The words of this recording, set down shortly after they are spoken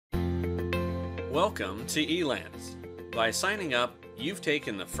Welcome to Elance. By signing up, you've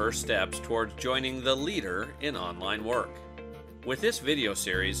taken the first steps towards joining the leader in online work. With this video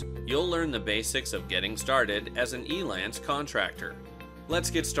series, you'll learn the basics of getting started as an Elance contractor. Let's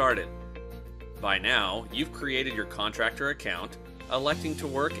get started. By now, you've created your contractor account, electing to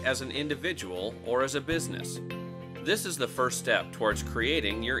work as an individual or as a business. This is the first step towards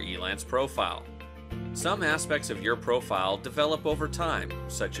creating your Elance profile. Some aspects of your profile develop over time,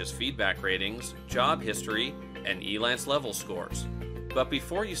 such as feedback ratings, job history, and Elance level scores. But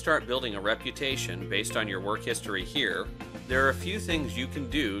before you start building a reputation based on your work history here, there are a few things you can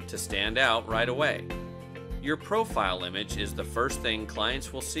do to stand out right away. Your profile image is the first thing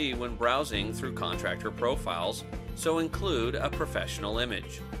clients will see when browsing through contractor profiles, so include a professional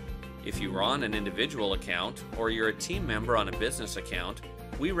image. If you are on an individual account or you're a team member on a business account,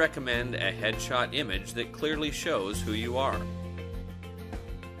 we recommend a headshot image that clearly shows who you are.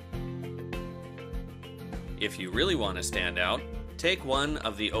 If you really want to stand out, take one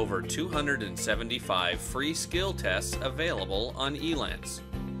of the over 275 free skill tests available on Elance.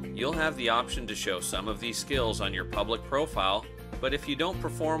 You'll have the option to show some of these skills on your public profile, but if you don't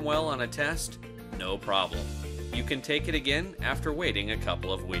perform well on a test, no problem. You can take it again after waiting a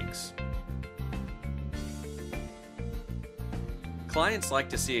couple of weeks. Clients like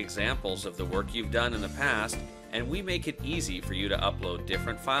to see examples of the work you've done in the past, and we make it easy for you to upload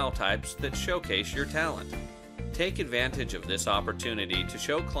different file types that showcase your talent. Take advantage of this opportunity to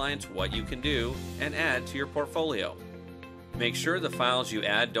show clients what you can do and add to your portfolio. Make sure the files you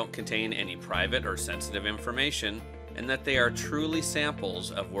add don't contain any private or sensitive information, and that they are truly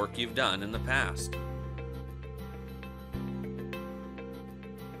samples of work you've done in the past.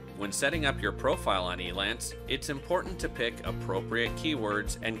 When setting up your profile on Elance, it's important to pick appropriate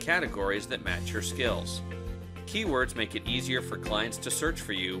keywords and categories that match your skills. Keywords make it easier for clients to search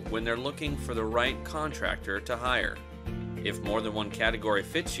for you when they're looking for the right contractor to hire. If more than one category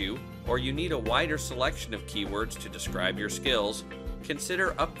fits you, or you need a wider selection of keywords to describe your skills,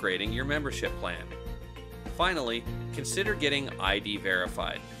 consider upgrading your membership plan. Finally, consider getting ID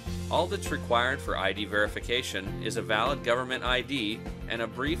verified. All that's required for ID verification is a valid government ID and a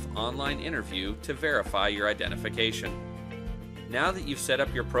brief online interview to verify your identification. Now that you've set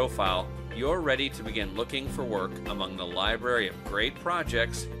up your profile, you're ready to begin looking for work among the library of great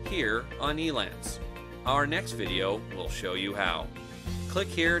projects here on Elance. Our next video will show you how. Click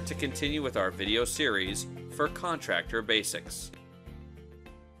here to continue with our video series for contractor basics.